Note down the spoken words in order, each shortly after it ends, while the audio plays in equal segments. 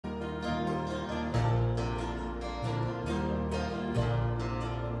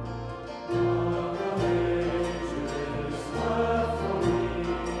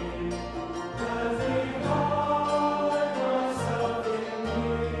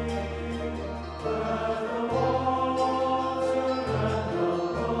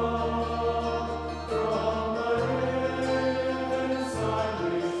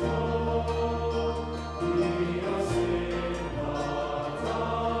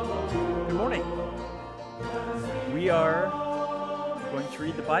are going to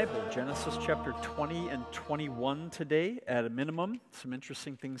read the Bible, Genesis chapter 20 and 21 today, at a minimum. Some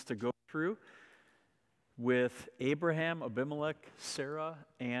interesting things to go through with Abraham, Abimelech, Sarah,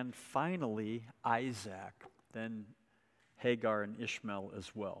 and finally Isaac, then Hagar and Ishmael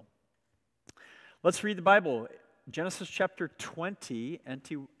as well. Let's read the Bible. Genesis chapter 20.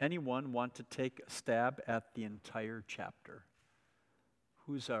 Anyone want to take a stab at the entire chapter?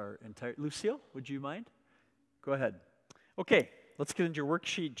 Who's our entire... Lucille, would you mind? Go ahead. Okay, let's get into your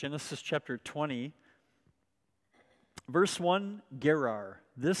worksheet, Genesis chapter 20. Verse 1, Gerar.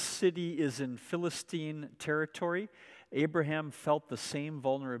 This city is in Philistine territory. Abraham felt the same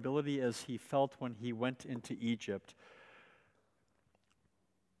vulnerability as he felt when he went into Egypt.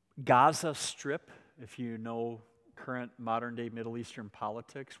 Gaza Strip, if you know current modern-day Middle Eastern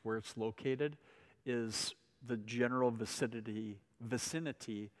politics, where it's located, is the general vicinity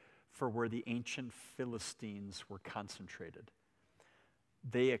for where the ancient Philistines were concentrated.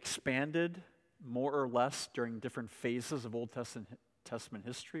 They expanded more or less during different phases of Old Testament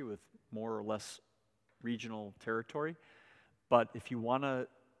history with more or less regional territory. But if you want to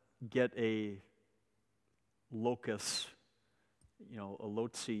get a locus, a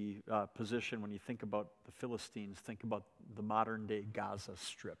lotzi position when you think about the Philistines, think about the modern-day Gaza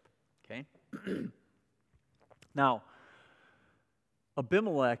Strip, okay? Now,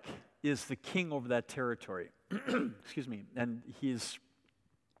 Abimelech is the king over that territory. Excuse me. And he's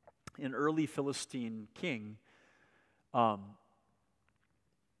an early Philistine king. The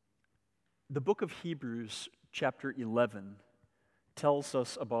book of Hebrews, chapter 11, tells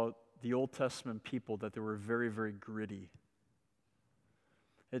us about the Old Testament people that they were very, very gritty.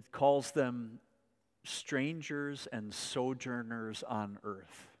 It calls them strangers and sojourners on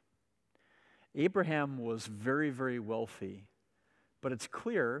earth. Abraham was very, very wealthy. But it's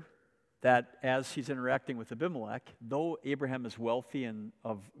clear that as he's interacting with Abimelech, though Abraham is wealthy and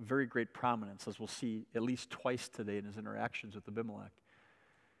of very great prominence, as we'll see at least twice today in his interactions with Abimelech,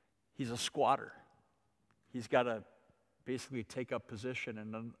 he's a squatter. He's got to basically take up position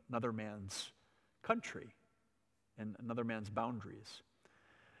in another man's country and another man's boundaries.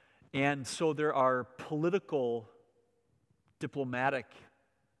 And so there are political, diplomatic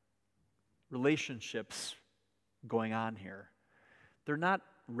relationships going on here. They're not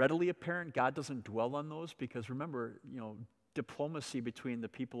readily apparent. God doesn't dwell on those because remember, diplomacy between the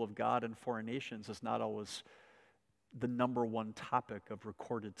people of God and foreign nations is not always the number one topic of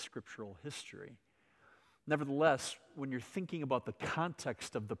recorded scriptural history. Nevertheless, when you're thinking about the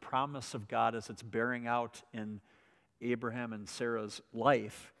context of the promise of God as it's bearing out in Abraham and Sarah's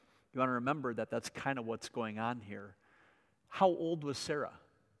life, you want to remember that that's kind of what's going on here. How old was Sarah?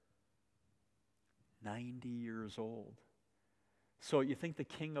 90 years old. So you think the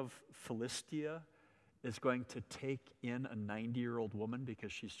king of Philistia is going to take in a 90-year-old woman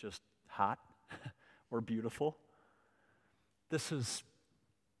because she's just hot or beautiful? This is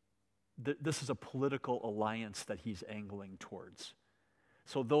a political alliance that he's angling towards.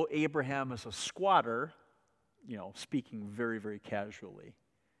 So though Abraham is a squatter, speaking very, very casually,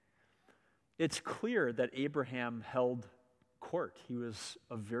 it's clear that Abraham held court. He was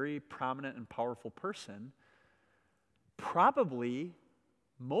a very prominent and powerful person, probably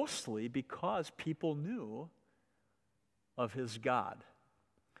mostly because people knew of his God.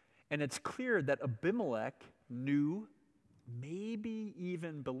 And it's clear that Abimelech knew, maybe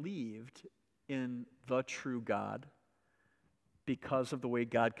even believed in the true God because of the way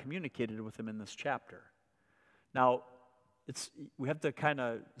God communicated with him in this chapter. Now, we have to kind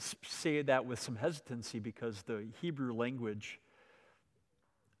of say that with some hesitancy because the Hebrew language,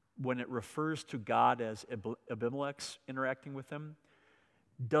 when it refers to God as Abimelech's interacting with him,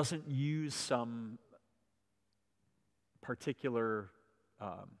 doesn't use some particular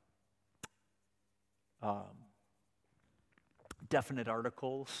definite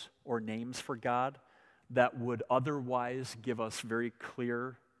articles or names for God that would otherwise give us very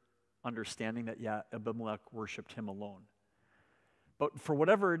clear understanding that, Abimelech worshipped him alone. But for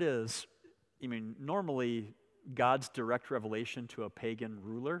whatever it is, normally God's direct revelation to a pagan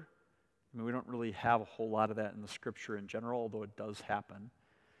ruler, we don't really have a whole lot of that in the scripture in general, although it does happen.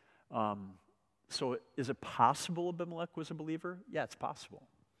 So is it possible Abimelech was a believer? Yeah, it's possible.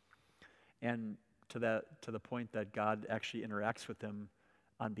 And to the point that God actually interacts with him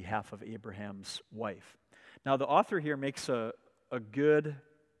on behalf of Abraham's wife. Now the author here makes a good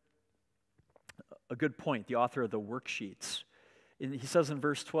point, the author of the worksheets. He says in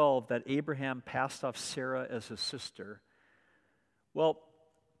verse 12 that Abraham passed off Sarah as his sister. Well,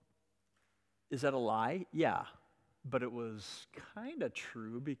 is that a lie? Yeah. but it was kind of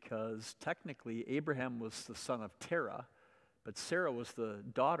true because technically Abraham was the son of Terah, but Sarah was the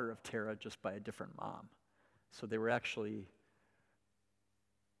daughter of Terah just by a different mom. So they were actually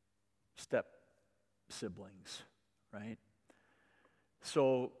step siblings, right?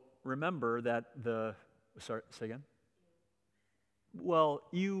 So remember that sorry, say again? Well,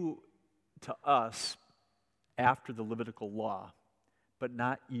 you to us after the Levitical law, but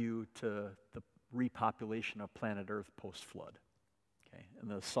not you to the repopulation of planet Earth post-flood, okay? And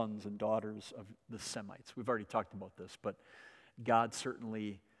the sons and daughters of the Semites. We've already talked about this, but God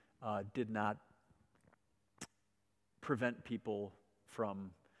certainly did not prevent people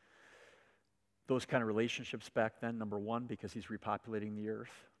from those kind of relationships back then, number one, because he's repopulating the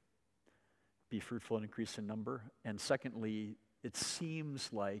earth. Be fruitful and increase in number. And secondly, it seems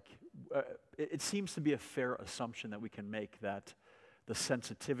to be a fair assumption that we can make that the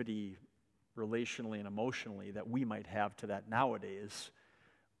sensitivity relationally and emotionally that we might have to that nowadays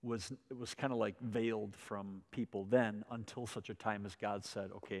was kind of like veiled from people then until such a time as God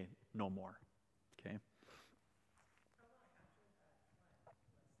said, okay, no more. Okay?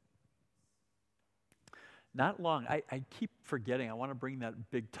 Not long. I keep forgetting. I want to bring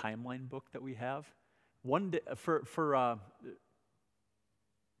that big timeline book that we have. One day, for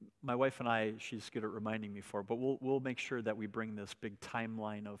my wife and I, she's good at reminding me but we'll make sure that we bring this big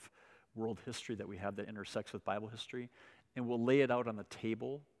timeline of world history that we have that intersects with Bible history, and we'll lay it out on the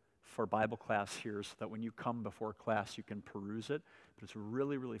table for Bible class here so that when you come before class, you can peruse it. But it's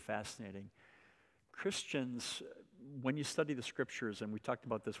really, really fascinating. Christians, when you study the scriptures, and we talked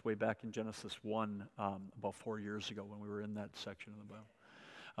about this way back in Genesis 1 about 4 years ago when we were in that section of the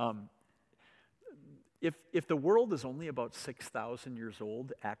Bible. If the world is only about 6,000 years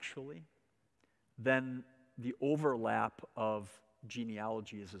old, actually, then the overlap of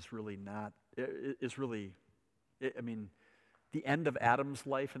genealogies is really not, I mean, the end of Adam's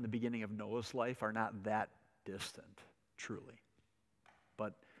life and the beginning of Noah's life are not that distant, truly.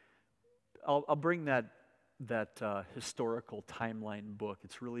 But I'll bring that historical timeline book.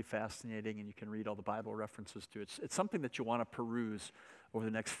 It's really fascinating, and you can read all the Bible references to it. It's something that you want to peruse over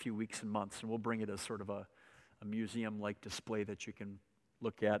the next few weeks and months, and we'll bring it as sort of a museum-like display that you can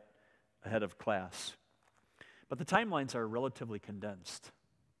look at ahead of class. But the timelines are relatively condensed.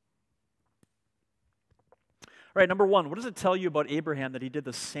 All right, number one, what does it tell you about Abraham that he did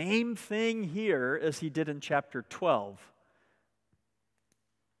the same thing here as he did in chapter 12?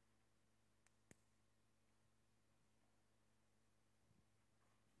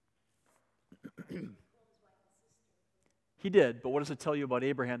 He did, but what does it tell you about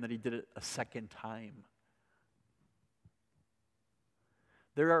Abraham that he did it a second time?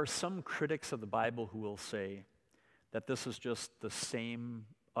 There are some critics of the Bible who will say that this is just the same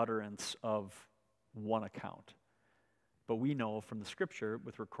utterance of one account. But we know from the scripture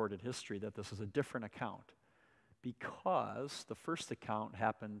with recorded history that this is a different account because the first account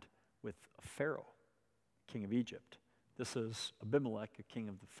happened with Pharaoh, king of Egypt. This is Abimelech, a king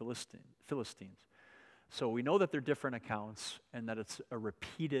of the Philistines. So we know that they're different accounts and that it's a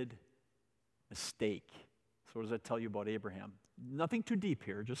repeated mistake. So what does that tell you about Abraham? Nothing too deep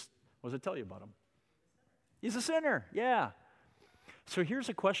here, just what does it tell you about him? He's a sinner, yeah. So here's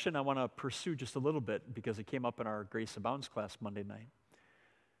a question I want to pursue just a little bit because it came up in our Grace Abounds class Monday night.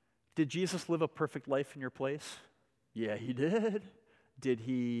 Did Jesus live a perfect life in your place? Yeah, he did. Did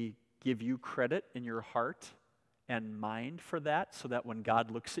he give you credit in your heart and mind for that so that when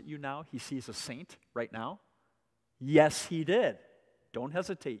God looks at you now, he sees a saint right now? Yes, he did. Don't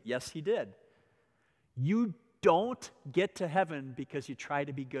hesitate. Yes, he did. You don't get to heaven because you try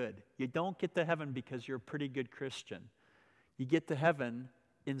to be good. You don't get to heaven because you're a pretty good Christian. You get to heaven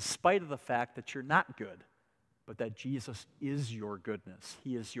in spite of the fact that you're not good, but that Jesus is your goodness.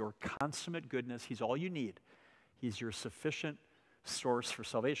 He is your consummate goodness. He's all you need. He's your sufficient source for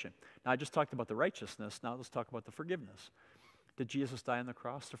salvation. Now, I just talked about the righteousness. Now let's talk about the forgiveness. Did Jesus die on the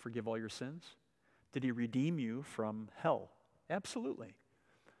cross to forgive all your sins? Did he redeem you from hell? Absolutely.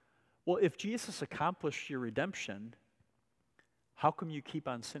 Well, if Jesus accomplished your redemption, how come you keep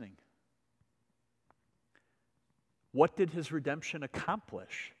on sinning? What did his redemption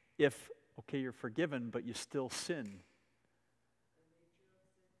accomplish? If, okay, you're forgiven, but you still sin.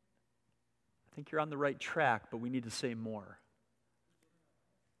 I think you're on the right track, but we need to say more.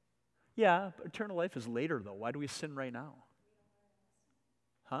 Yeah, but eternal life is later, though. Why do we sin right now?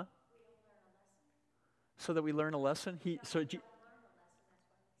 Huh? So that we learn a lesson?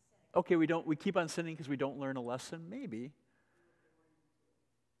 Okay, we keep on sinning because we don't learn a lesson? Maybe.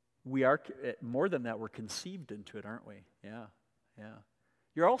 We are, more than that, we're conceived into it, aren't we? Yeah.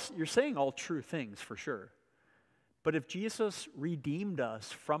 You're saying all true things, for sure. But if Jesus redeemed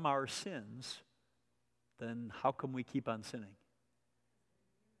us from our sins, then how come we keep on sinning?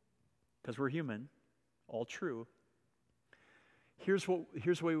 Because we're human, all true. Here's the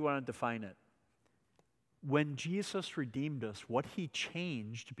way we want to define it. When Jesus redeemed us, what he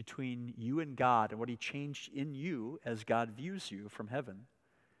changed between you and God and what he changed in you as God views you from heaven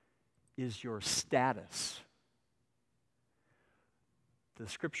is your status. The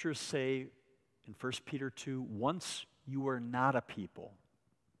scriptures say in 1 Peter 2, once you were not a people,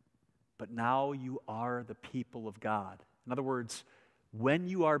 but now you are the people of God. In other words, when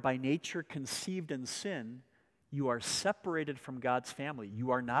you are by nature conceived in sin, you are separated from God's family.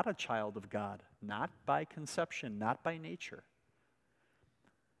 You are not a child of God, not by conception, not by nature.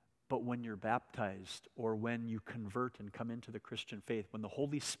 But when you're baptized or when you convert and come into the Christian faith, when the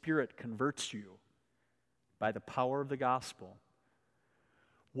Holy Spirit converts you by the power of the gospel,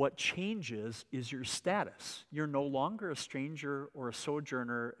 what changes is your status. You're no longer a stranger or a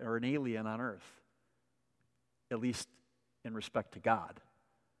sojourner or an alien on earth, at least in respect to God.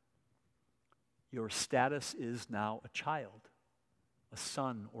 Your status is now a child, a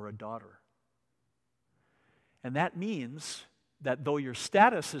son or a daughter. And that means that though your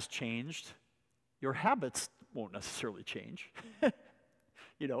status has changed, your habits won't necessarily change.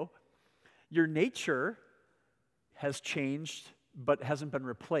 Your nature has changed but hasn't been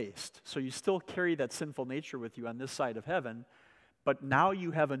replaced. So you still carry that sinful nature with you on this side of heaven, but now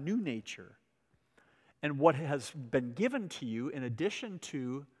you have a new nature. And what has been given to you in addition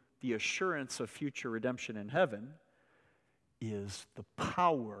to the assurance of future redemption in heaven is the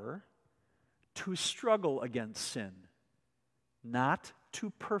power to struggle against sin, not to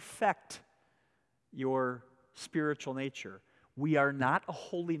perfect your spiritual nature. We are not a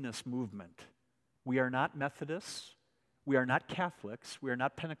holiness movement. We are not Methodists. We are not Catholics. We are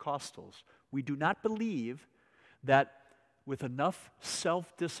not Pentecostals. We do not believe that with enough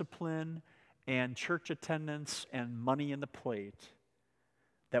self-discipline and church attendance and money in the plate,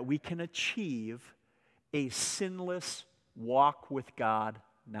 that we can achieve a sinless walk with God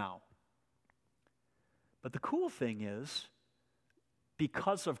now. But the cool thing is,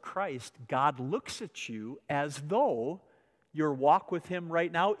 because of Christ, God looks at you as though your walk with him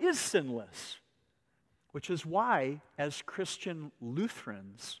right now is sinless. Which is why, as Christian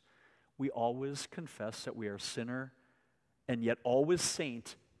Lutherans, we always confess that we are sinner and yet always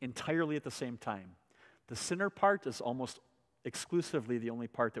saint entirely at the same time. The sinner part is almost exclusively the only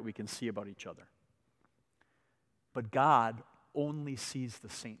part that we can see about each other. But God only sees the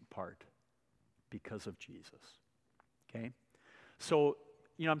saint part because of Jesus. Okay? So,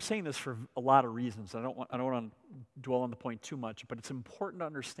 I'm saying this for a lot of reasons. I don't want to dwell on the point too much, but it's important to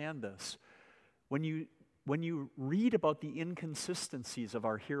understand this. When you read about the inconsistencies of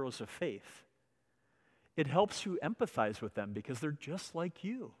our heroes of faith, it helps you empathize with them because they're just like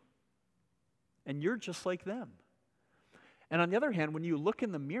you. And you're just like them. And on the other hand, when you look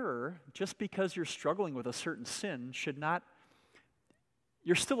in the mirror, just because you're struggling with a certain sin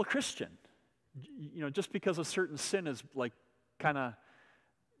you're still a Christian. Just because a certain sin is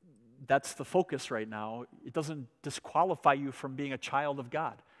that's the focus right now, it doesn't disqualify you from being a child of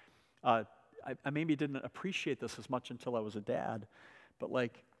God. I maybe didn't appreciate this as much until I was a dad, but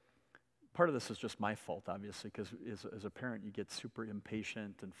part of this is just my fault, obviously, because as a parent, you get super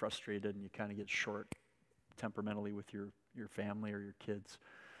impatient and frustrated, and you kind of get short temperamentally with your family or your kids.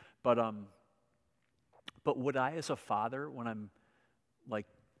 But would I, as a father, when I'm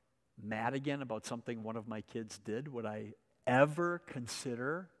mad again about something one of my kids did, would I ever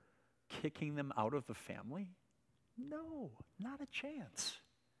consider kicking them out of the family? No, not a chance.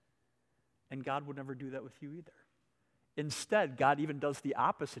 And God would never do that with you either. Instead, God even does the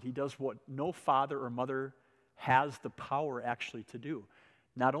opposite. He does what no father or mother has the power actually to do.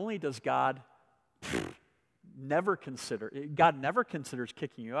 Not only does God never considers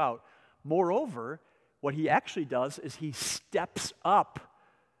kicking you out, moreover, what he actually does is he steps up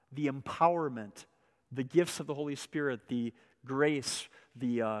the empowerment, the gifts of the Holy Spirit, the grace,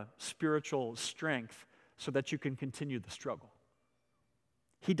 the spiritual strength, so that you can continue the struggle.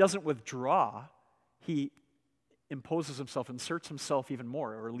 He doesn't withdraw. He imposes himself, inserts himself even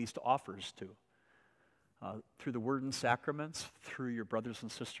more, or at least offers to, through the word and sacraments, through your brothers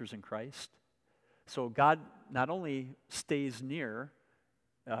and sisters in Christ. So God not only stays near,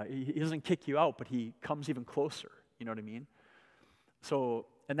 he doesn't kick you out, but he comes even closer. You know what I mean? So,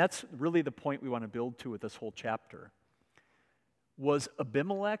 and that's really the point we want to build to with this whole chapter. Was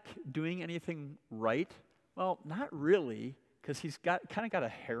Abimelech doing anything right? Well, not really, because he's kind of got a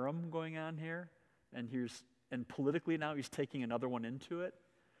harem going on here, and politically now he's taking another one into it.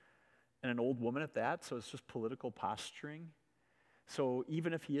 and an old woman at that, so it's just political posturing. So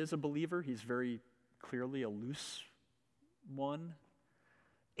even if he is a believer, he's very clearly a loose one.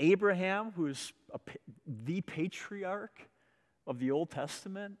 Abraham, who's the patriarch of the Old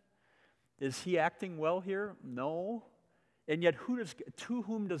Testament, is he acting well here? No. And yet, to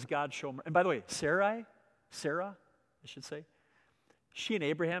whom does God show mercy? And by the way, Sarah, I should say, she and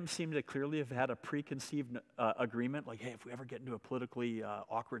Abraham seem to clearly have had a preconceived agreement, like, hey, if we ever get into a politically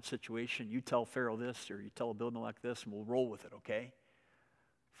awkward situation, you tell Pharaoh this, or you tell Abimelech this, and we'll roll with it, okay?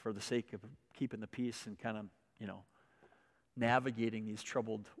 For the sake of keeping the peace and kind of, navigating these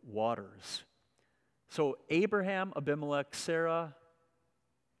troubled waters. So Abraham, Abimelech, Sarah,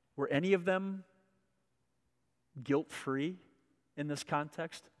 were any of them guilt-free in this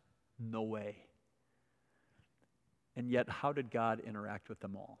context? No way. And yet, how did God interact with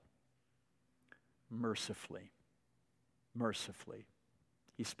them all? Mercifully. Mercifully.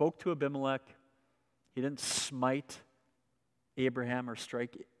 He spoke to Abimelech. He didn't smite Abraham or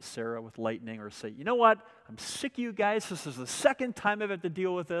strike Sarah with lightning or say, you know what? I'm sick of you guys. This is the second time I've had to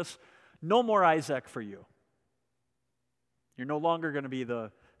deal with this. No more Isaac for you. You're no longer going to be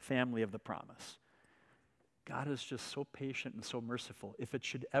the family of the promise. God is just so patient and so merciful. If it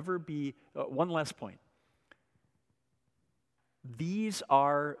should ever be, one last point. These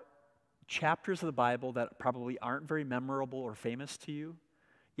are chapters of the Bible that probably aren't very memorable or famous to you,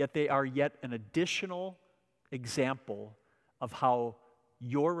 yet they are yet an additional example of how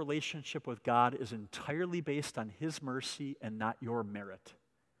your relationship with God is entirely based on His mercy and not your merit.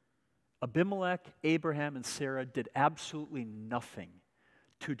 Abimelech, Abraham, and Sarah did absolutely nothing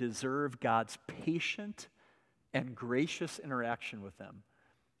to deserve God's patient and gracious interaction with them,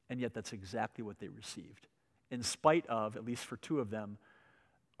 and yet that's exactly what they received. In spite of, at least for two of them,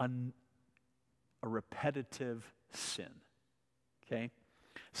 a repetitive sin. Okay?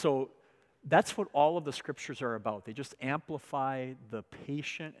 So that's what all of the scriptures are about. They just amplify the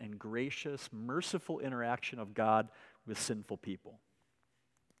patient and gracious, merciful interaction of God with sinful people.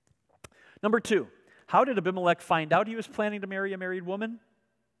 Number 2, how did Abimelech find out he was planning to marry a married woman?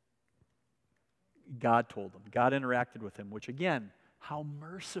 God told him. God interacted with him, which again, how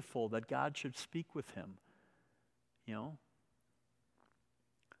merciful that God should speak with him.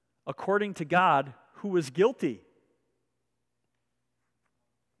 According to God, who was guilty?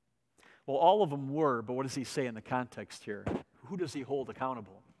 Well, all of them were, but what does he say in the context here? Who does he hold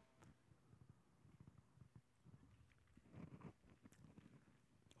accountable?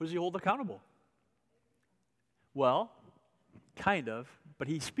 Who does he hold accountable? Well, kind of, but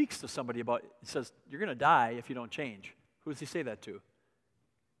he speaks to somebody about, he says, you're going to die if you don't change. Who does he say that to?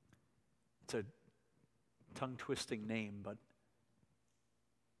 It's a tongue-twisting name, but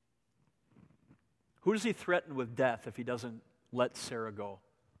who does he threaten with death if he doesn't let Sarah go?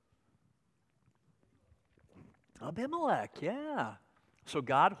 Abimelech, yeah. So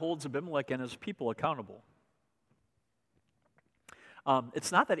God holds Abimelech and his people accountable.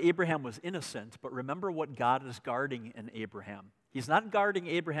 It's not that Abraham was innocent, but remember what God is guarding in Abraham. He's not guarding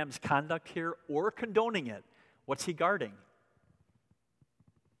Abraham's conduct here or condoning it. What's he guarding?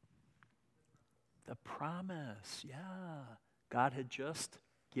 The promise, yeah. God had just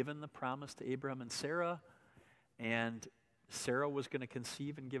given the promise to Abraham and Sarah, and Sarah was going to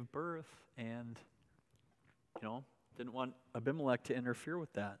conceive and give birth, and, didn't want Abimelech to interfere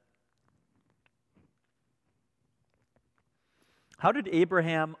with that. How did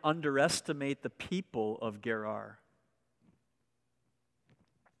Abraham underestimate the people of Gerar?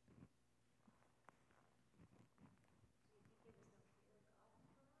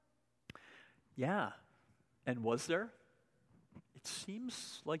 Yeah. And was there? It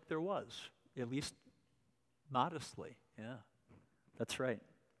seems like there was, at least modestly. Yeah, that's right.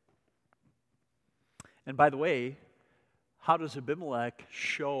 And by the way, how does Abimelech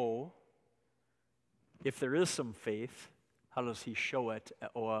show, if there is some faith, how does he show it?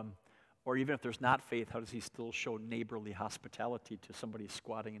 Or even if there's not faith, how does he still show neighborly hospitality to somebody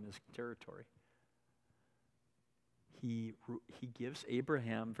squatting in his territory? He gives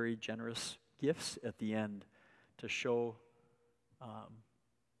Abraham very generous gifts at the end to show,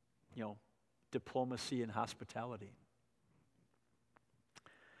 diplomacy and hospitality.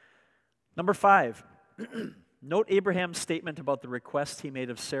 Number 5, note Abraham's statement about the request he made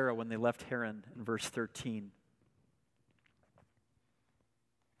of Sarah when they left Haran in verse 13.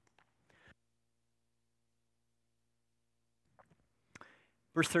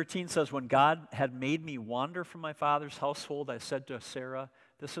 Verse 13 says, when God had made me wander from my father's household, I said to Sarah,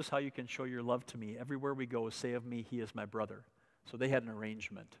 this is how you can show your love to me. Everywhere we go, say of me, he is my brother. So they had an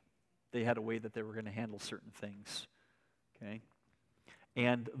arrangement. They had a way that they were going to handle certain things. Okay?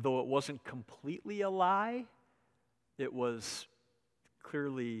 And though it wasn't completely a lie, it was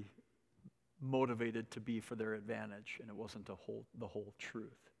clearly motivated to be for their advantage, and it wasn't the whole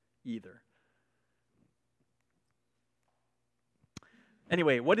truth either.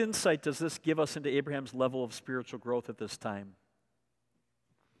 Anyway, what insight does this give us into Abraham's level of spiritual growth at this time?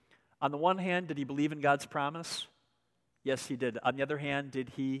 On the one hand, did he believe in God's promise? Yes, he did. On the other hand, did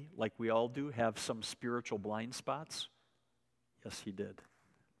he, like we all do, have some spiritual blind spots? Yes, he did.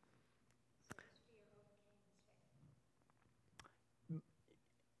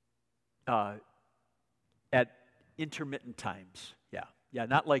 At intermittent times, yeah. Yeah,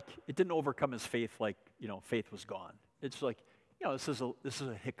 not like, it didn't overcome his faith like, faith was gone. It's like, this is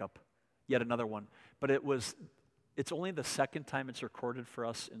a hiccup, yet another one. But it's only the second time it's recorded for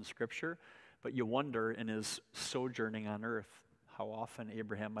us in Scripture, but you wonder in his sojourning on earth how often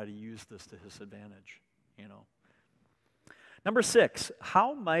Abraham might have used this to his advantage, Number 6,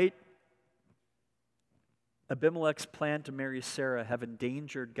 how might Abimelech's plan to marry Sarah have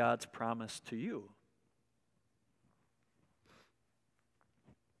endangered God's promise to you?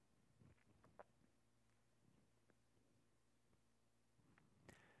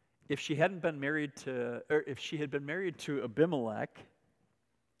 If she had been married to Abimelech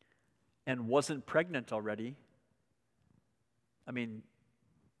and wasn't pregnant already,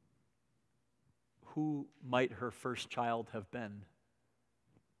 who might her first child have been?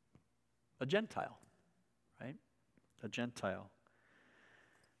 A Gentile, right? A Gentile.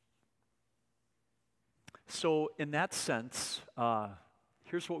 So in that sense,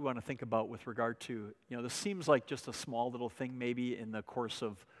 here's what we want to think about with regard to, this seems like just a small little thing maybe in the course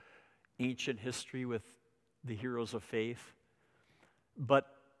of ancient history with the heroes of faith. But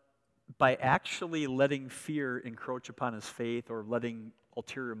by actually letting fear encroach upon his faith or letting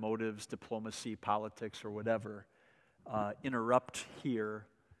ulterior motives, diplomacy, politics, or whatever interrupt here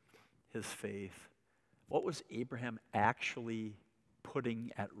his faith, what was Abraham actually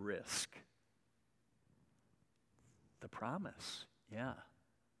putting at risk? The promise, yeah.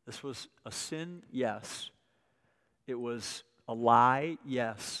 This was a sin, yes. It was a lie,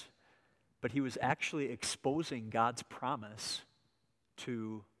 yes. But he was actually exposing God's promise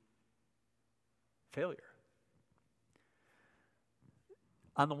to failure.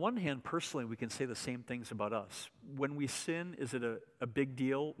 On the one hand, personally, we can say the same things about us. When we sin, is it a big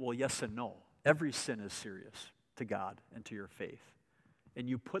deal? Well, yes and no. Every sin is serious to God and to your faith. And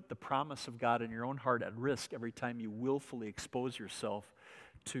you put the promise of God in your own heart at risk every time you willfully expose yourself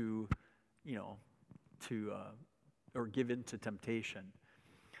to, or give in to temptation.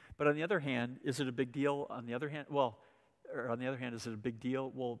 But on the other hand, is it a big deal? On the other hand, is it a big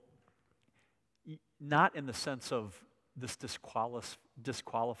deal? Well, not in the sense of this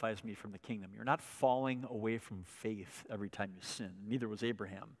disqualifies me from the kingdom. You're not falling away from faith every time you sin. Neither was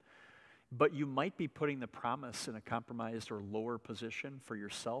Abraham. But you might be putting the promise in a compromised or lower position for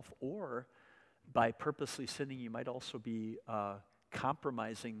yourself, or by purposely sinning, you might also be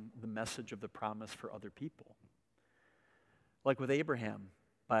compromising the message of the promise for other people. Like with Abraham,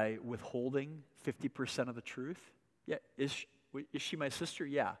 by withholding 50% of the truth. Yeah, is she my sister?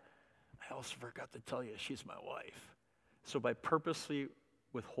 Yeah. I also forgot to tell you, she's my wife. So by purposely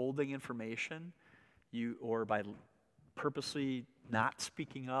withholding information, or by purposely not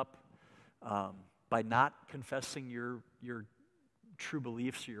speaking up, by not confessing your true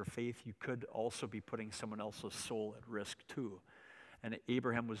beliefs or your faith, you could also be putting someone else's soul at risk too. And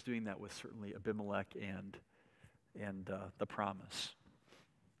Abraham was doing that with certainly Abimelech and the promise.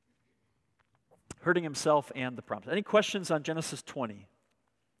 Hurting himself and the promise. Any questions on Genesis 20?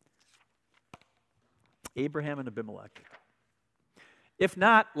 Abraham and Abimelech. If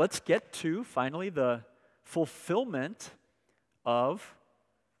not, let's get to, finally, the fulfillment of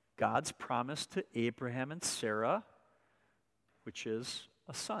God's promise to Abraham and Sarah, which is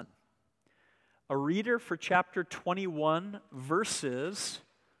a son. A reader for chapter 21, verses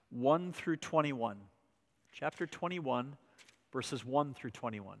 1 through 21. Chapter 21, verses 1 through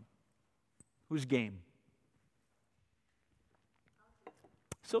 21. Who's game?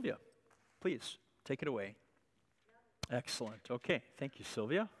 Sylvia, please, take it away. Excellent. Okay, thank you,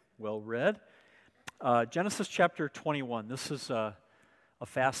 Sylvia. Well read. Genesis chapter 21. This is a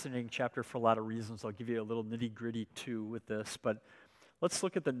fascinating chapter for a lot of reasons. I'll give you a little nitty-gritty too with this, but let's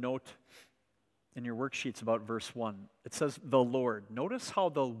look at the note in your worksheets about verse 1. It says, the Lord. Notice how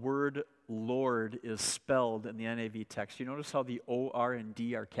the word Lord is spelled in the NIV text. You notice how the O-R and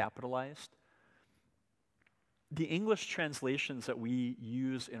D are capitalized? The English translations that we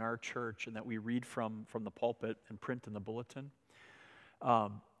use in our church and that we read from the pulpit and print in the bulletin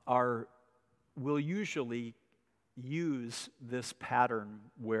will usually use this pattern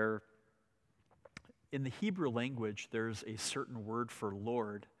where in the Hebrew language there's a certain word for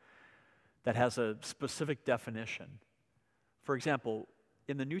Lord that has a specific definition. For example,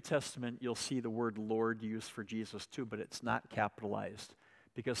 in the New Testament, you'll see the word Lord used for Jesus too, but it's not capitalized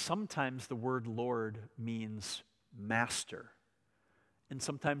because sometimes the word Lord means master. And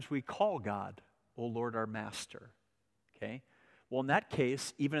sometimes we call God, O Lord, our master. Okay? Well, in that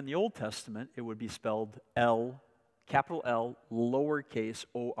case, even in the Old Testament, it would be spelled L, capital L, lowercase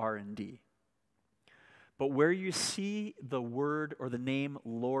O-R-N-D. But where you see the word or the name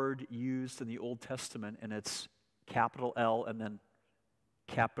Lord used in the Old Testament, and it's capital L and then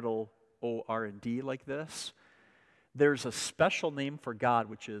capital O-R-N-D like this, there's a special name for God,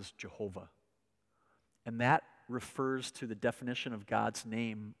 which is Jehovah. And that refers to the definition of God's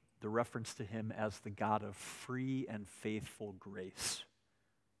name, the reference to him as the God of free and faithful grace.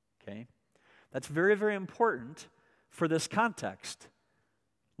 Okay? That's very, very important for this context.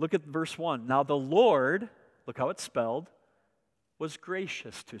 Look at verse 1. Now the Lord, look how it's spelled, was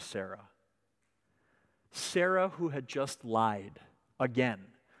gracious to Sarah. Sarah who had just lied again.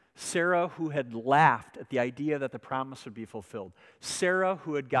 Sarah who had laughed at the idea that the promise would be fulfilled. Sarah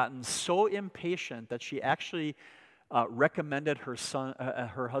who had gotten so impatient that she actually recommended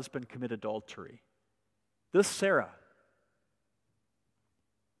her husband commit adultery. This Sarah,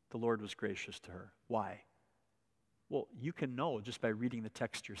 the Lord was gracious to her. Why? Well, you can know just by reading the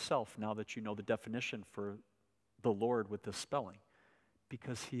text yourself now that you know the definition for the Lord with this spelling.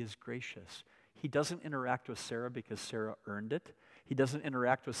 Because he is gracious. He doesn't interact with Sarah because Sarah earned it. He doesn't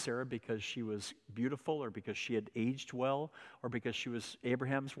interact with Sarah because she was beautiful or because she had aged well or because she was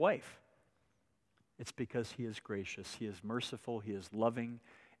Abraham's wife. It's because he is gracious, he is merciful, he is loving,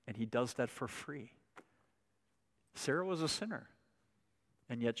 and he does that for free. Sarah was a sinner,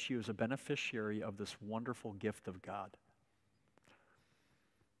 and yet she was a beneficiary of this wonderful gift of God.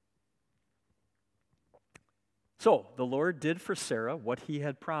 So, the Lord did for Sarah what he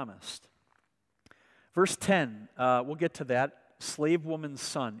had promised. Verse 10, we'll get to that. Slave woman's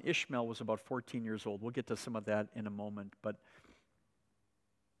son, Ishmael, was about 14 years old. We'll get to some of that in a moment, but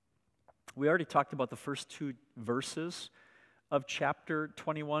we already talked about the first two verses of chapter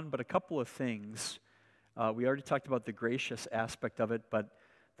 21, but a couple of things. We already talked about the gracious aspect of it, but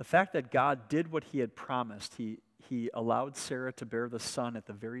the fact that God did what he had promised, he allowed Sarah to bear the son at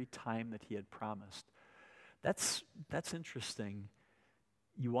the very time that he had promised. That's interesting.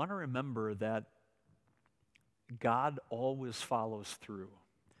 You want to remember that God always follows through.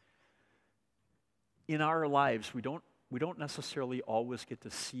 In our lives, we don't necessarily always get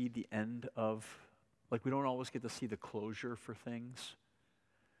to see the end of, like we don't always get to see the closure for things.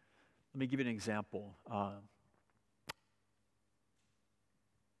 Let me give you an example.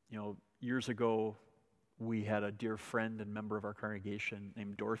 Years ago, we had a dear friend and member of our congregation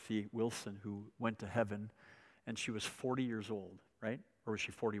named Dorothy Wilson who went to heaven, and she was 40 years old, right? Or was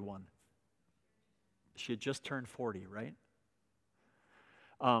she 41? She had just turned 40, right?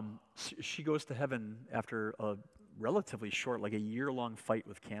 She goes to heaven after a relatively short, like a year-long fight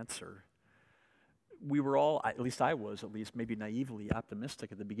with cancer. We were all, at least I was, maybe naively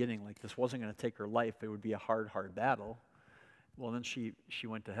optimistic at the beginning, like this wasn't going to take her life. It would be a hard, hard battle. Well, then she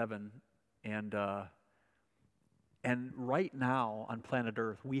went to heaven, and right now on planet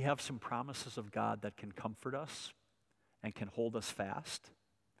Earth, we have some promises of God that can comfort us and can hold us fast.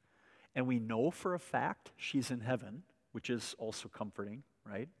 And we know for a fact she's in heaven, which is also comforting,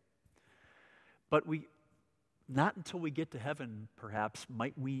 right? But not until we get to heaven, perhaps,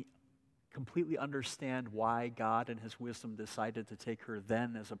 might we completely understand why God in his wisdom decided to take her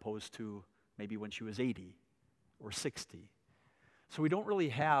then as opposed to maybe when she was 80 or 60. So we don't really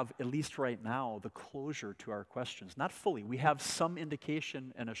have, at least right now, the closure to our questions. Not fully. We have some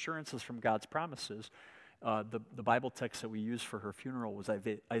indication and assurances from God's promises. The Bible text that we used for her funeral was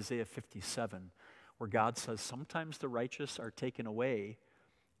Isaiah 57, where God says, sometimes the righteous are taken away,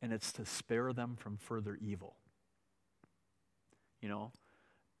 and it's to spare them from further evil.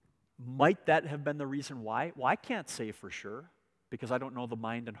 Might that have been the reason why? Well, I can't say for sure, because I don't know the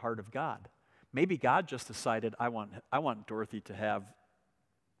mind and heart of God. Maybe God just decided, I want Dorothy to have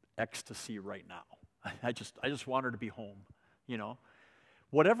ecstasy right now. I just want her to be home,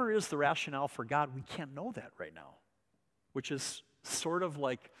 Whatever is the rationale for God, we can't know that right now, which is sort of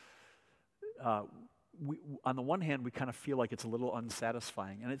like, on the one hand, we kind of feel like it's a little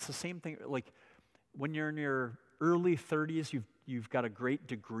unsatisfying. And it's the same thing, like when you're in your early 30s, you've got a great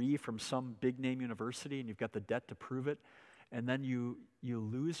degree from some big-name university, and you've got the debt to prove it, and then you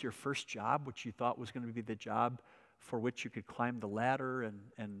lose your first job, which you thought was going to be the job for which you could climb the ladder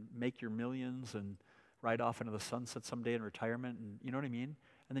and make your millions and ride off into the sunset someday in retirement, and you know what I mean?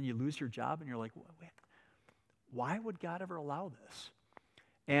 And then you lose your job, and you're like, wait, why would God ever allow this?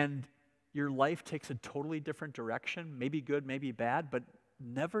 And your life takes a totally different direction, maybe good, maybe bad, but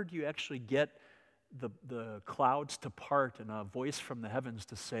never do you actually get the clouds to part and a voice from the heavens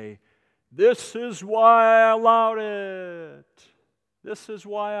to say, this is why I allowed it. This is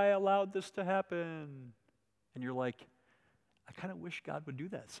why I allowed this to happen. And you're like, I kind of wish God would do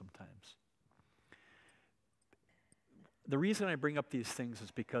that sometimes. The reason I bring up these things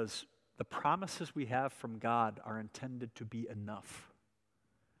is because the promises we have from God are intended to be enough.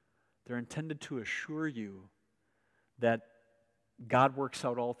 They're intended to assure you that God works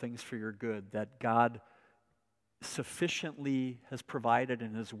out all things for your good, that God sufficiently has provided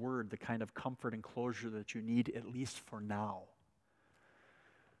in His Word the kind of comfort and closure that you need, at least for now.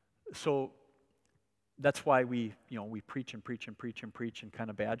 So that's why we preach and preach and preach and preach and kind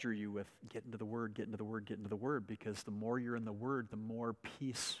of badger you with get into the Word, get into the Word, get into the Word, because the more you're in the Word, the more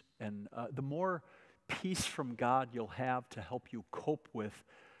peace and the more peace from God you'll have to help you cope with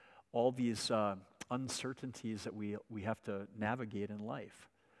all these uncertainties that we have to navigate in life.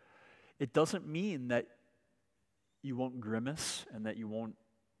 It doesn't mean that you won't grimace and that you won't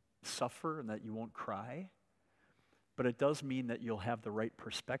suffer and that you won't cry, but it does mean that you'll have the right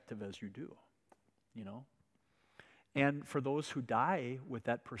perspective as you do, you know? And for those who die with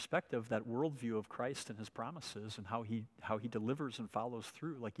that perspective, that worldview of Christ and His promises and how he delivers and follows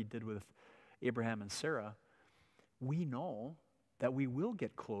through like He did with Abraham and Sarah, we know that we will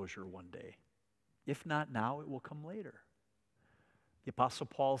get closure one day. If not now, it will come later. The Apostle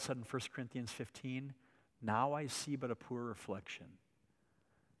Paul said in 1 Corinthians 15, now I see but a poor reflection,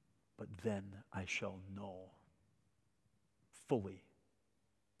 but then I shall know fully,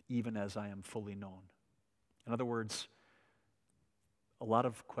 even as I am fully known. In other words, a lot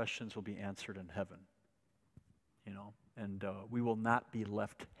of questions will be answered in heaven, you know, and we will not be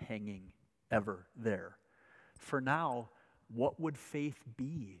left hanging ever there. For now, what would faith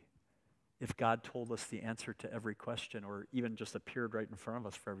be if God told us the answer to every question, or even just appeared right in front of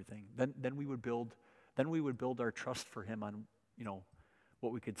us for everything? Then we would build our trust for Him on, you know,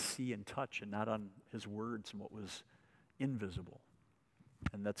 what we could see and touch, and not on His words and what was invisible.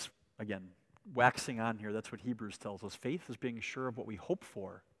 And that's, again, waxing on here. That's what Hebrews tells us. Faith is being sure of what we hope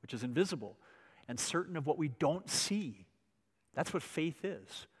for, which is invisible, and certain of what we don't see. That's what faith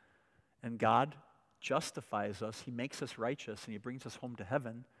is. And God justifies us, He makes us righteous, and He brings us home to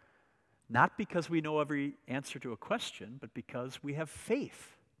heaven, not because we know every answer to a question, but because we have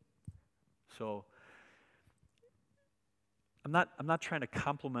faith. So, I'm not trying to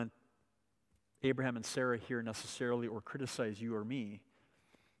compliment Abraham and Sarah here necessarily, or criticize you or me.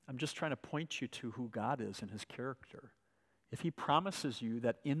 I'm just trying to point you to who God is and His character. If He promises you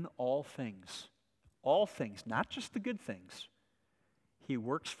that in all things, not just the good things, He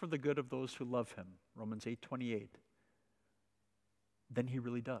works for the good of those who love Him, Romans 8:28, then He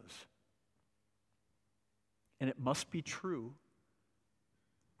really does. And it must be true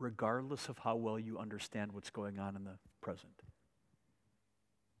regardless of how well you understand what's going on in the present.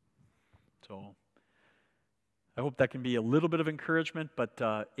 So I hope that can be a little bit of encouragement, but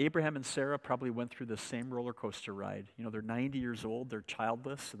Abraham and Sarah probably went through the same roller coaster ride. You know, they're 90 years old, they're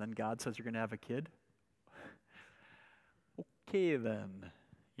childless, and then God says you're going to have a kid. Okay then,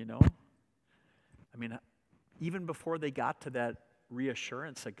 you know. I mean, even before they got to that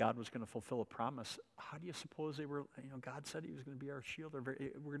reassurance that God was going to fulfill a promise, how do you suppose they were, you know, God said He was going to be our shield.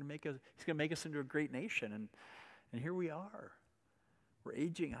 He's going to make us into a great nation, and here we are. We're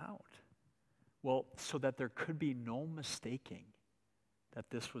aging out. Well, so that there could be no mistaking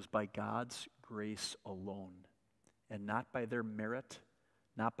that this was by God's grace alone, and not by their merit,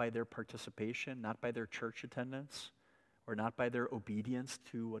 not by their participation, not by their church attendance, or not by their obedience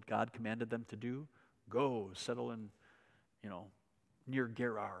to what God commanded them to do. Go, settle in, you know, near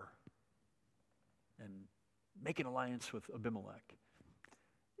Gerar, and make an alliance with Abimelech.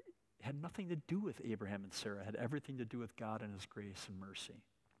 It had nothing to do with Abraham and Sarah. It had everything to do with God and His grace and mercy.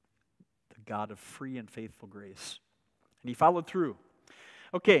 The God of free and faithful grace. And He followed through.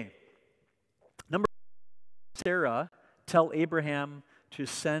 Okay. Number 4, Sarah tell Abraham to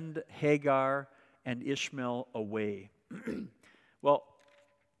send Hagar and Ishmael away. Well,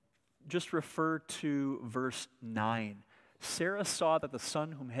 just refer to verse 9. Sarah saw that the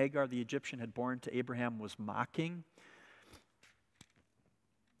son whom Hagar the Egyptian had borne to Abraham was mocking.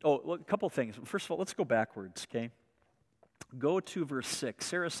 Oh, look, a couple things. First of all, let's go backwards, okay? Go to verse 6.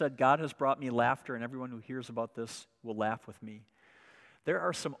 Sarah said, God has brought me laughter, and everyone who hears about this will laugh with me. There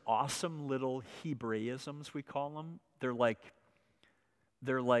are some awesome little Hebraisms, we call them. They're like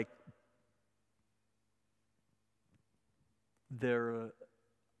They're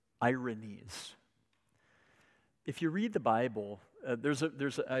ironies. If you read the Bible,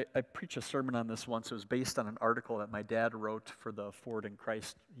 I preached a sermon on this once. It was based on an article that my dad wrote for the Forward in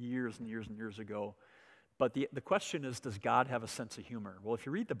Christ years and years and years ago. But the question is, does God have a sense of humor? Well, if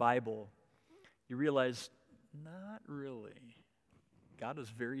you read the Bible, you realize, not really. God is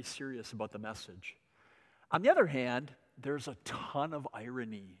very serious about the message. On the other hand, there's a ton of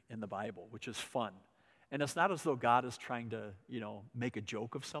irony in the Bible, which is fun. And it's not as though God is trying to, make a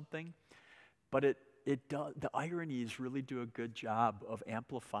joke of something, but the ironies really do a good job of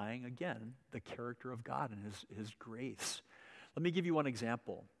amplifying, again, the character of God and his grace. Let me give you one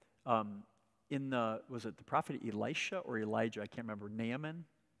example. Was it the prophet Elisha or Elijah? I can't remember. Naaman?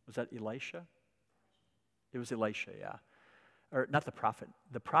 Was that Elisha? It was Elisha, yeah. Or not the prophet.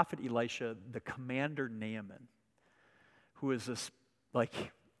 The prophet Elisha, the commander Naaman, who is this,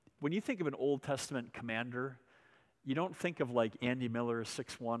 when you think of an Old Testament commander, you don't think of Andy Miller,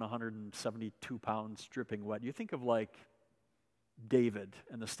 6'1", 172 pounds, dripping wet. You think of David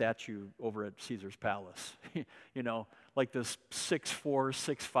and the statue over at Caesar's palace. This 6'4",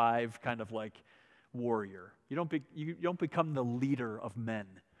 6'5", kind of warrior. You don't become the leader of men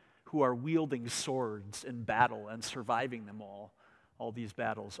who are wielding swords in battle and surviving them all these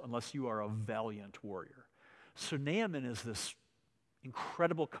battles, unless you are a valiant warrior. So Naaman is this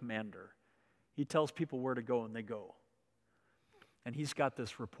incredible commander. He tells people where to go, and they go. And he's got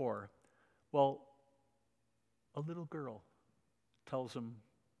this rapport. Well, a little girl tells him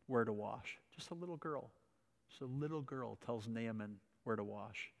where to wash. Just a little girl. So a little girl tells Naaman where to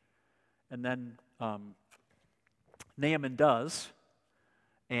wash. And then Naaman does,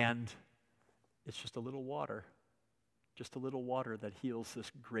 and it's just a little water. Just a little water that heals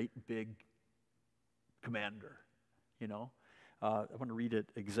this great big commander, I want to read it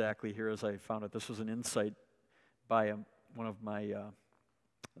exactly here as I found it. This was an insight by one of my,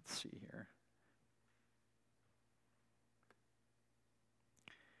 let's see here.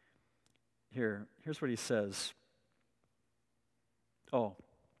 Here's what he says. Oh.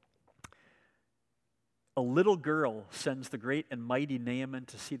 A little girl sends the great and mighty Naaman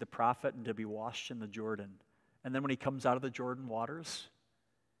to see the prophet and to be washed in the Jordan. And then when he comes out of the Jordan waters,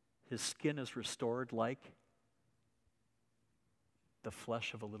 his skin is restored like the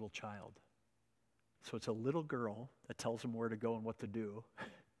flesh of a little child. So it's a little girl that tells him where to go and what to do.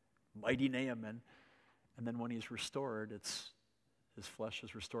 Mighty Naaman. And then when he's restored, his flesh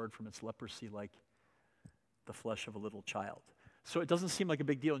is restored from its leprosy like the flesh of a little child. So it doesn't seem like a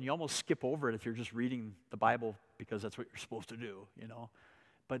big deal, and you almost skip over it if you're just reading the Bible because that's what you're supposed to do,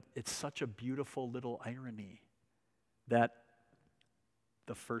 But it's such a beautiful little irony that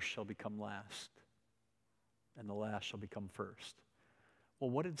the first shall become last, and the last shall become first.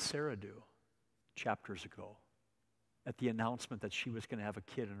 Well, what did Sarah do chapters ago at the announcement that she was going to have a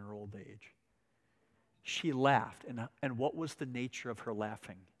kid in her old age? She laughed, and what was the nature of her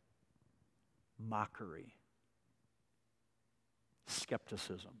laughing? Mockery.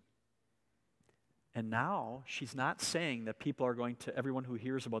 Skepticism. And now she's not saying that everyone who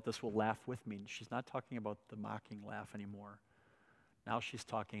hears about this will laugh with me. She's not talking about the mocking laugh anymore. Now she's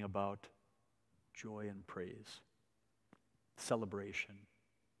talking about joy and praise, celebration.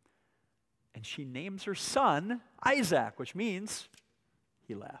 And she names her son Isaac, which means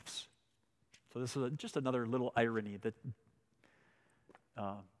he laughs. So this is just another little irony that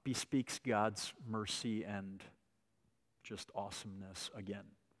bespeaks God's mercy and just awesomeness again.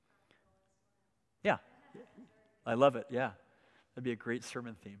 Yeah, I love it, yeah. That'd be a great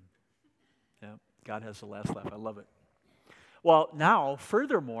sermon theme. Yeah, God has the last laugh. I love it. Well, now,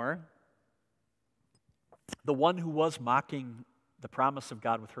 furthermore, the one who was mocking the promise of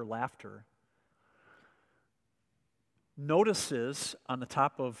God with her laughter notices on the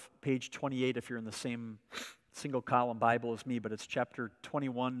top of page 28, if you're in the same single column Bible as me, but it's chapter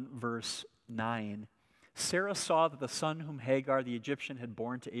 21, verse 9. Sarah saw that the son whom Hagar the Egyptian had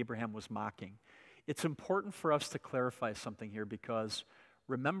borne to Abraham was mocking. It's important for us to clarify something here because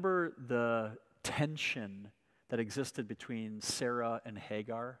remember the tension that existed between Sarah and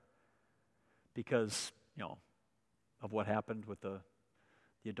Hagar because, of what happened with the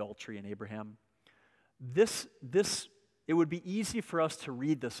adultery in Abraham. It would be easy for us to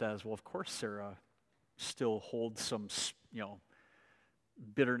read this as, well, of course Sarah still holds some,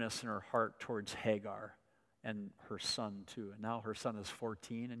 bitterness in her heart towards Hagar and her son too. And now her son is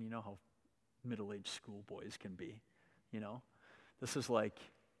 14, and you know how middle-aged schoolboys can be, This is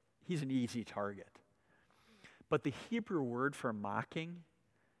he's an easy target. But the Hebrew word for mocking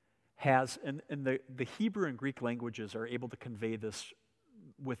has, and the Hebrew and Greek languages are able to convey this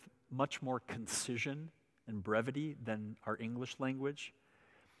with much more concision and brevity than our English language.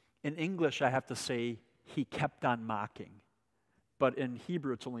 In English, I have to say, he kept on mocking. But in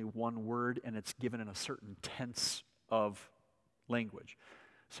Hebrew, it's only one word, and it's given in a certain tense of language.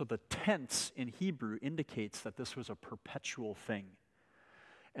 So the tense in Hebrew indicates that this was a perpetual thing.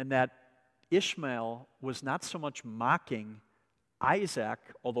 And that Ishmael was not so much mocking Isaac,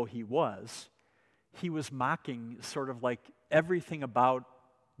 although he was mocking sort of like everything about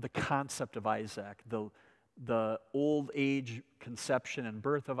the concept of Isaac, the old age conception and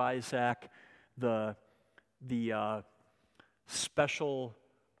birth of Isaac, the special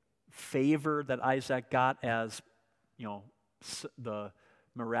favor that Isaac got as, the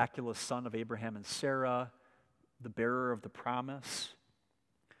miraculous son of Abraham and Sarah, the bearer of the promise.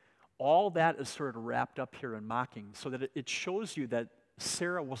 All that is sort of wrapped up here in mocking, so that it shows you that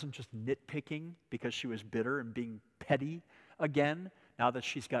Sarah wasn't just nitpicking because she was bitter and being petty again, now that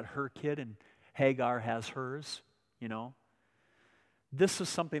she's got her kid and Hagar has hers, This is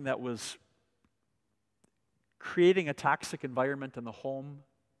something that was creating a toxic environment in the home,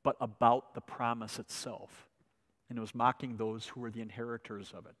 but about the promise itself. And it was mocking those who were the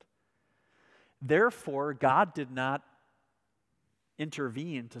inheritors of it. Therefore, God did not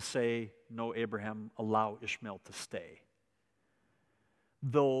intervene to say, no, Abraham, allow Ishmael to stay.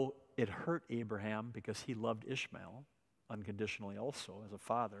 Though it hurt Abraham because he loved Ishmael unconditionally also as a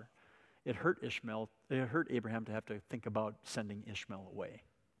father, it hurt Abraham to have to think about sending Ishmael away.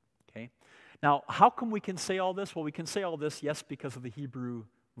 Okay? Now, how come we can say all this? Well, we can say all this, yes, because of the Hebrew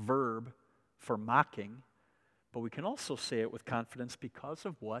verb for mocking, but we can also say it with confidence because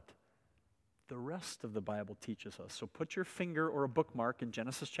of what the rest of the Bible teaches us. So put your finger or a bookmark in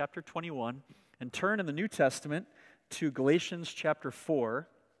Genesis chapter 21 and turn in the New Testament to Galatians chapter 4.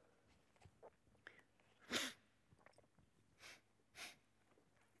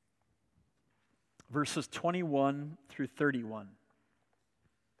 Verses 21 through 31.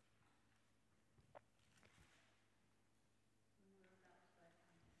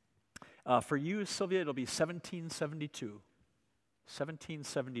 For you, Sylvia, it'll be 1772.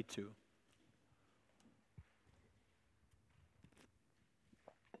 1772.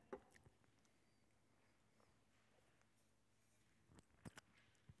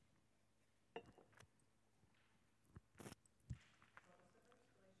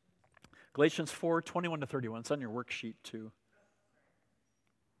 Galatians 4, 21 to 31. It's on your worksheet too.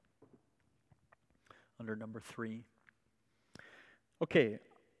 Under number 3. Okay.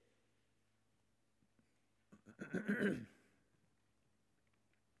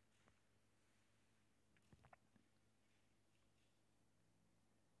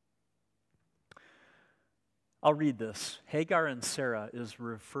 I'll read this. Hagar and Sarah is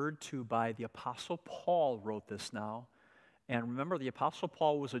referred to by the Apostle Paul, wrote this now. And remember, the Apostle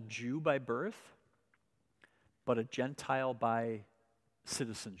Paul was a Jew by birth, but a Gentile by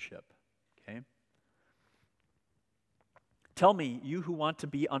citizenship. Okay? Tell me, you who want to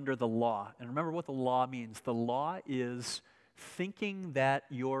be under the law, and remember what the law means. The law is thinking that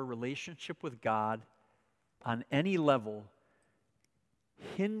your relationship with God on any level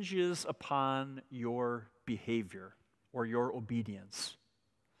hinges upon your behavior or your obedience.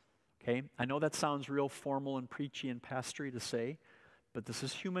 Okay? I know that sounds real formal and preachy and pastory to say, but this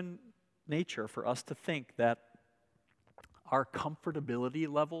is human nature for us to think that our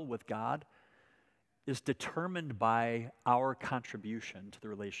comfortability level with God is determined by our contribution to the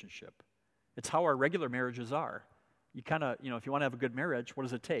relationship. It's how our regular marriages are. You kind of, if you want to have a good marriage, what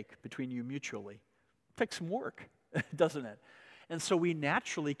does it take between you mutually? It takes some work, doesn't it? And so we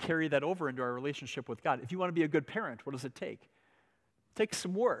naturally carry that over into our relationship with God. If you want to be a good parent, what does it take? It takes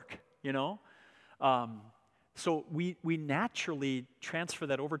some work, So we naturally transfer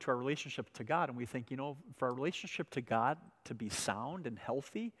that over to our relationship to God, and we think, for our relationship to God to be sound and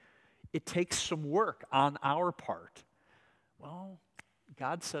healthy, it takes some work on our part. Well,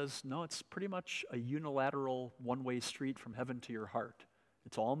 God says, no, it's pretty much a unilateral one-way street from heaven to your heart.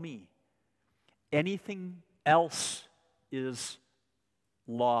 It's all me. Anything else is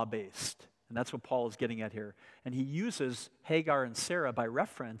law-based. And that's what Paul is getting at here. And he uses Hagar and Sarah by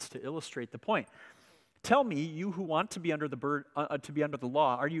reference to illustrate the point. Tell me, you who want to be under the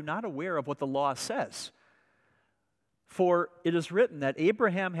law, are you not aware of what the law says? For it is written that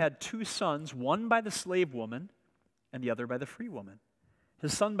Abraham had 2 sons, one by the slave woman and the other by the free woman.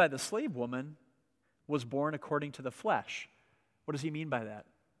 His son by the slave woman was born according to the flesh. What does he mean by that?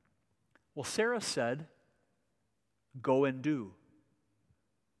 Well, Sarah said, go and do.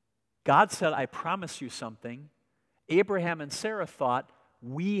 God said, I promise you something. Abraham and Sarah thought,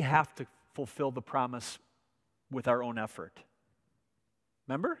 we have to fulfill the promise with our own effort.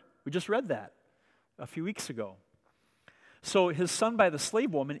 Remember? We just read that. a few weeks ago. So his son by the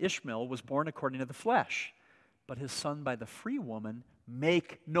slave woman, Ishmael, was born according to the flesh. But his son by the free woman,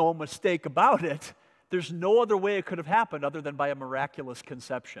 make no mistake about it, there's no other way it could have happened other than by a miraculous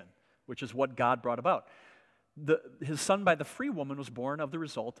conception, which is what God brought about. His son by the free woman was born as a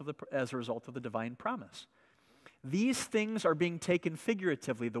result of the divine promise. These things are being taken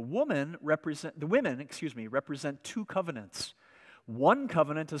figuratively. The women represent two covenants. One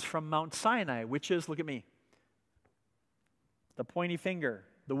covenant is from Mount Sinai, which is, look at me, the pointy finger,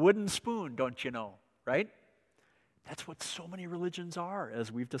 the wooden spoon, don't you know, right? That's what so many religions are,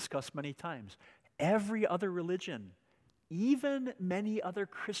 as we've discussed many times. Every other religion, even many other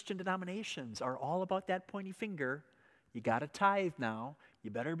Christian denominations, are all about that pointy finger. You got to tithe now.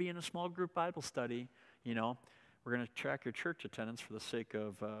 You better be in a small group Bible study. You know, we're going to track your church attendance for the sake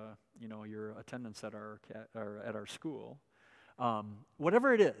of your attendance at our school.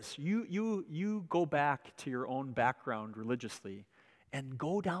 Whatever it is, you go back to your own background religiously and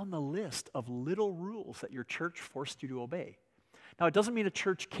go down the list of little rules that your church forced you to obey. Now, it doesn't mean a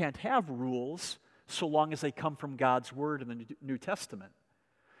church can't have rules so long as they come from God's Word in the New Testament.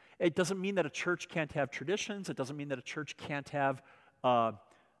 It doesn't mean that a church can't have traditions. It doesn't mean that a church can't have a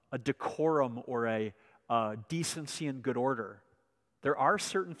decorum or a decency and good order. There are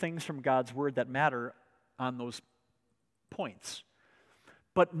certain things from God's Word that matter on those points.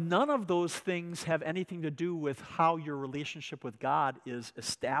 But none of those things have anything to do with how your relationship with God is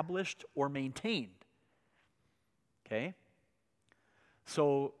established or maintained. Okay?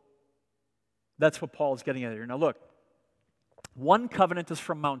 So that's what Paul is getting at here. Now look, one covenant is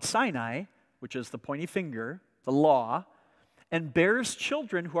from Mount Sinai, which is the pointy finger, the law, and bears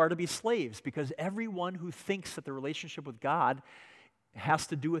children who are to be slaves, because everyone who thinks that the relationship with God has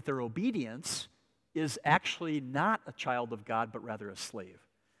to do with their obedience is actually not a child of God, but rather a slave.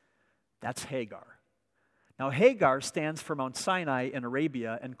 That's Hagar. Now, Hagar stands for Mount Sinai in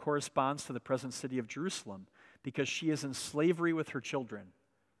Arabia and corresponds to the present city of Jerusalem because she is in slavery with her children.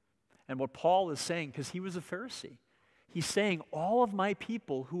 And what Paul is saying, because he was a Pharisee, he's saying all of my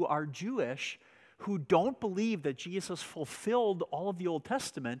people who are Jewish, who don't believe that Jesus fulfilled all of the Old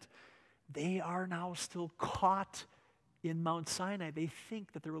Testament, they are now still caught in Mount Sinai. They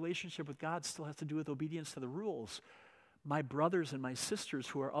think that the relationship with God still has to do with obedience to the rules. My brothers and my sisters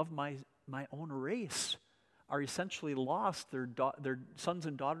who are of my own race are essentially lost. They're sons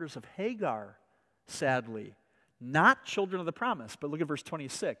and daughters of Hagar, sadly. Not children of the promise. But look at verse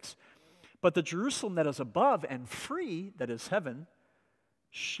 26. But the Jerusalem that is above and free, that is heaven,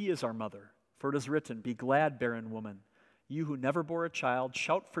 she is our mother. For it is written, be glad, barren woman. You who never bore a child,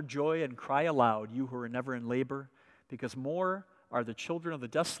 shout for joy and cry aloud, you who are never in labor, because more are the children of the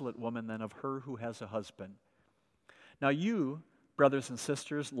desolate woman than of her who has a husband. Now you, brothers and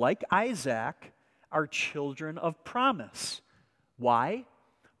sisters, like Isaac, are children of promise. Why?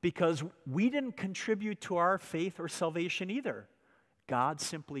 Because we didn't contribute to our faith or salvation either. God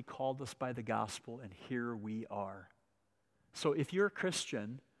simply called us by the gospel, and here we are. So if you're a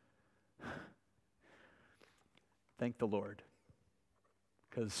Christian, thank the Lord,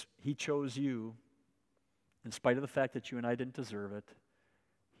 because He chose you. In spite of the fact that you and I didn't deserve it,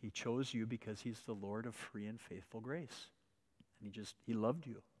 He chose you because He's the Lord of free and faithful grace. And He loved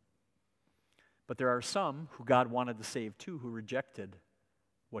you. But there are some who God wanted to save too, who rejected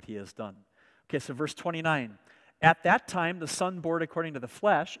what He has done. Okay, so verse 29. At that time, the son born according to the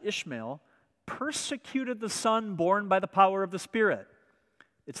flesh, Ishmael, persecuted the son born by the power of the Spirit.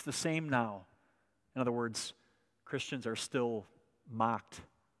 It's the same now. In other words, Christians are still mocked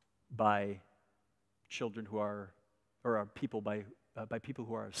by children who are people by people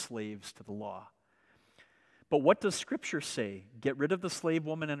who are slaves to the law. But what does Scripture say? Get rid of the slave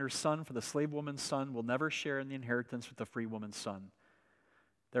woman and her son, for the slave woman's son will never share in the inheritance with the free woman's son.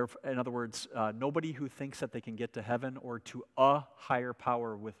 In other words, nobody who thinks that they can get to heaven or to a higher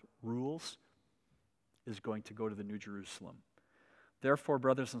power with rules is going to go to the New Jerusalem. Therefore,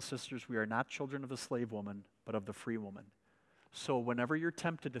 brothers and sisters, we are not children of the slave woman, but of the free woman. So whenever you're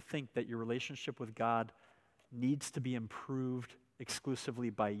tempted to think that your relationship with God needs to be improved exclusively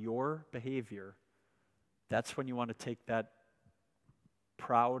by your behavior, that's when you want to take that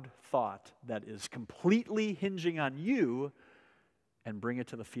proud thought that is completely hinging on you and bring it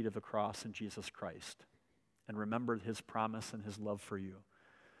to the feet of the cross in Jesus Christ. And remember His promise and His love for you.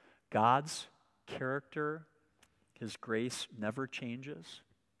 God's character, His grace never changes,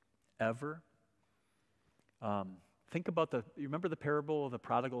 ever. Think about you remember the parable of the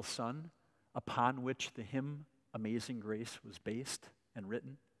prodigal son, upon which the hymn Amazing Grace was based and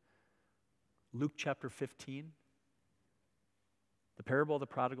written? Luke chapter 15. The parable of the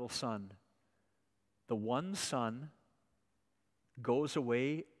prodigal son the one son goes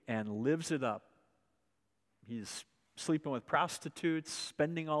away and lives it up. He's sleeping with prostitutes,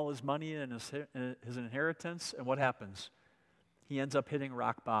 spending all his money and his inheritance, and what happens? He ends up hitting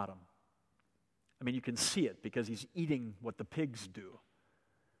rock bottom. I mean, you can see it because he's eating what the pigs do.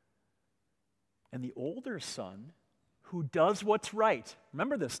 And the older son, who does what's right,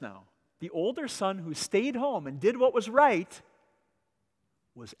 remember this now, the older son who stayed home and did what was right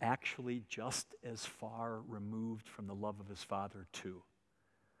was actually just as far removed from the love of his father too.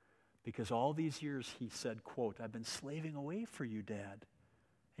 Because all these years he said, quote, "I've been slaving away for you, Dad,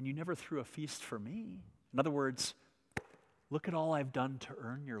 and you never threw a feast for me." In other words, look at all I've done to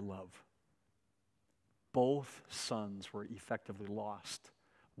earn your love. Both sons were effectively lost.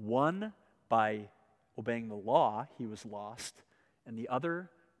 One by obeying the law, he was lost, and the other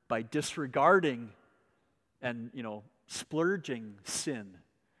by disregarding and, splurging sin.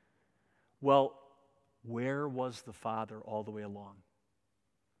 Well, where was the father all the way along?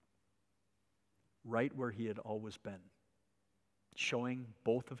 Right where he had always been, showing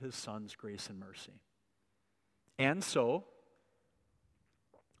both of his sons grace and mercy. And so,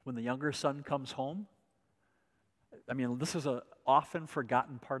 when the younger son comes home, this is an often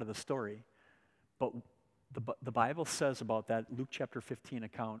forgotten part of the story, but the Bible says about that Luke chapter 15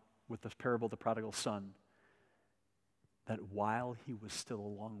 account with the parable of the prodigal son, that while he was still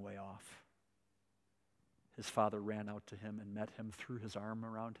a long way off, his father ran out to him and met him, threw his arm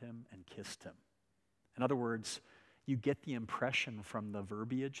around him, and kissed him. In other words, you get the impression from the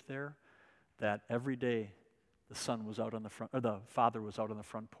verbiage there that every day the father was out on the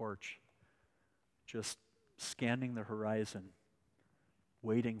front porch, just scanning the horizon,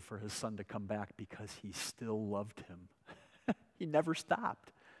 waiting for his son to come back because he still loved him. He never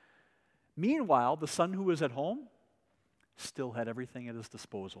stopped. Meanwhile, the son who was at home still had everything at his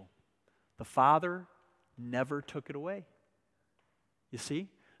disposal. The father never took it away. You see?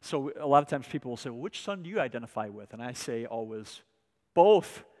 So a lot of times people will say, well, which son do you identify with? And I say always,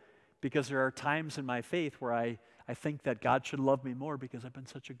 both. Because there are times in my faith where I think that God should love me more because I've been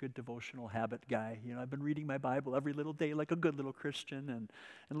such a good devotional habit guy. I've been reading my Bible every little day like a good little Christian,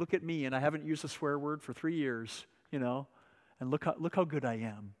 and look at me, and I haven't used a swear word for 3 years, and look how good I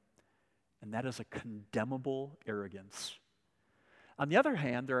am. And that is a condemnable arrogance. On the other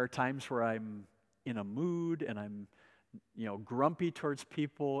hand, there are times where I'm in a mood and I'm grumpy towards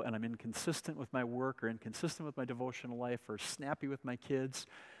people, and I'm inconsistent with my work or inconsistent with my devotional life or snappy with my kids,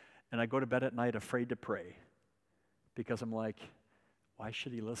 and I go to bed at night afraid to pray because I'm like, why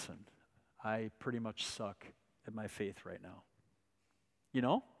should he listen? I pretty much suck at my faith right now.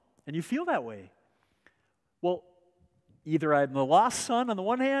 And you feel that way. Well, either I'm the lost son on the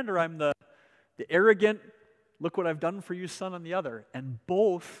one hand, or I'm the arrogant, look what I've done for you son on the other. And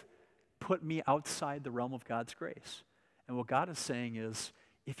both put me outside the realm of God's grace. And what God is saying is,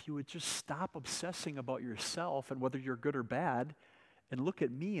 if you would just stop obsessing about yourself and whether you're good or bad, and look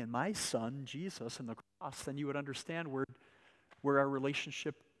at me and my son, Jesus, and the cross, then you would understand where our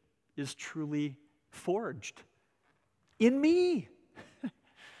relationship is truly forged. In me.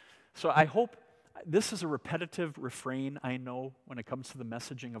 So I hope this is a repetitive refrain, I know, when it comes to the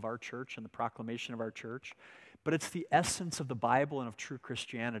messaging of our church and the proclamation of our church, but it's the essence of the Bible and of true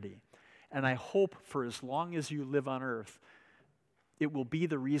Christianity. And I hope for as long as you live on earth, it will be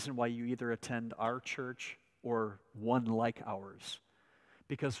the reason why you either attend our church or one like ours.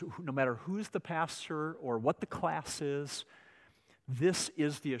 Because no matter who's the pastor or what the class is, this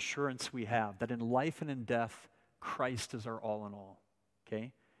is the assurance we have, that in life and in death, Christ is our all in all,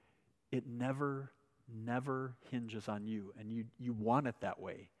 okay? It never hinges on you, and you want it that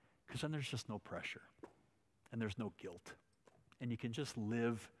way, because then there's just no pressure, and there's no guilt. And you can just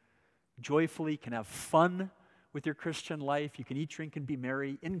live joyfully, can have fun with your Christian life. You can eat, drink, and be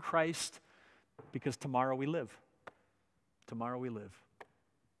merry in Christ, because tomorrow we live. Tomorrow we live,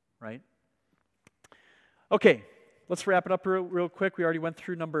 right? Okay, let's wrap it up real quick. We already went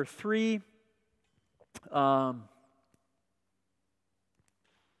through number 3.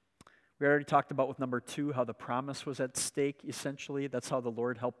 We already talked about with number 2 how the promise was at stake, essentially. That's how the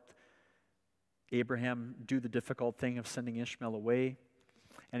Lord helped Abraham do the difficult thing of sending Ishmael away.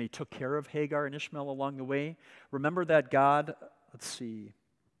 And he took care of Hagar and Ishmael along the way. Remember that God, let's see.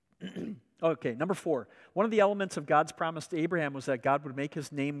 Okay, number 4. One of the elements of God's promise to Abraham was that God would make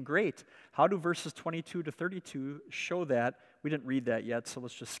his name great. How do verses 22 to 32 show that? We didn't read that yet, so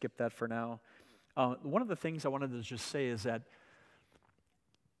let's just skip that for now. One of the things I wanted to just say is that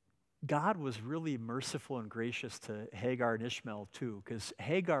God was really merciful and gracious to Hagar and Ishmael too, because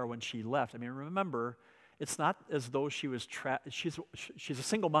Hagar, when she left, remember, it's not as though she was she's a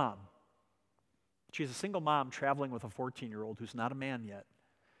single mom. She's a single mom traveling with a 14-year-old who's not a man yet.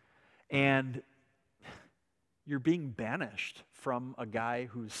 And you're being banished from a guy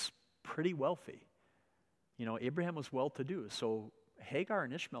who's pretty wealthy. You know, Abraham was well-to-do, so Hagar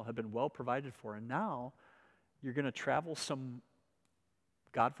and Ishmael have been well provided for, and now you're going to travel some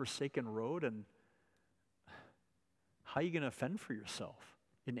God-forsaken road, and how are you going to fend for yourself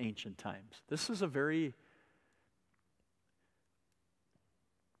in ancient times? This is a very,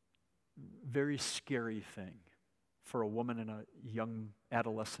 very scary thing for a woman and a young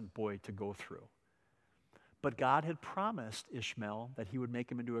adolescent boy to go through. But God had promised Ishmael that he would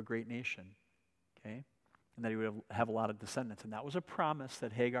make him into a great nation, okay? And that he would have a lot of descendants. And that was a promise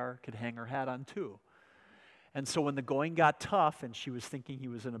that Hagar could hang her hat on too. And so when the going got tough and she was thinking he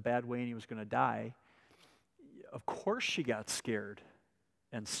was in a bad way and he was going to die, of course she got scared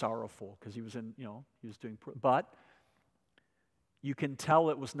and sorrowful because he was doing, but you can tell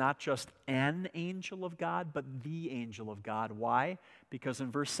it was not just an angel of God, but the angel of God. Why? Because in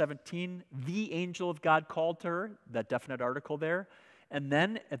verse 17, the angel of God called to her, that definite article there. And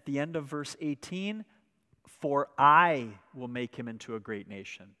then at the end of verse 18, for I will make him into a great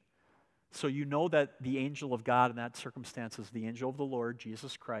nation. So you know that the angel of God in that circumstance is the angel of the Lord,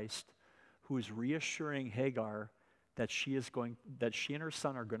 Jesus Christ, who is reassuring Hagar that she and her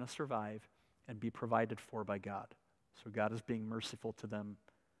son are going to survive and be provided for by God. So God is being merciful to them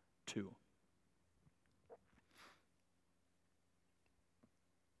too.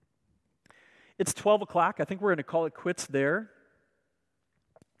 It's 12 o'clock. I think we're going to call it quits there.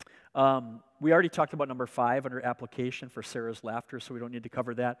 We already talked about number 5 under application for Sarah's laughter, so we don't need to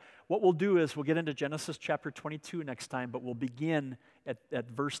cover that. What we'll do is we'll get into Genesis chapter 22 next time, but we'll begin at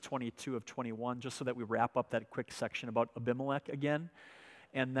verse 22 of 21, just so that we wrap up that quick section about Abimelech again.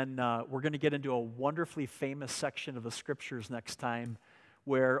 And then we're going to get into a wonderfully famous section of the scriptures next time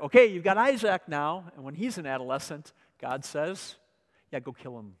where, okay, you've got Isaac now, and when he's an adolescent, God says, yeah, go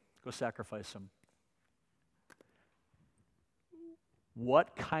kill him, go sacrifice him.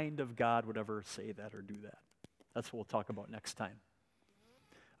 What kind of God would ever say that or do that? That's what we'll talk about next time.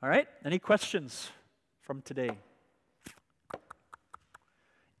 All right, any questions from today?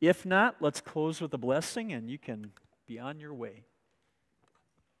 If not, let's close with a blessing and you can be on your way.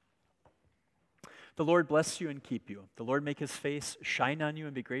 The Lord bless you and keep you. The Lord make his face shine on you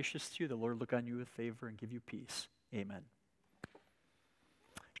and be gracious to you. The Lord look on you with favor and give you peace. Amen.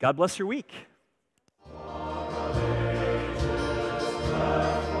 God bless your week.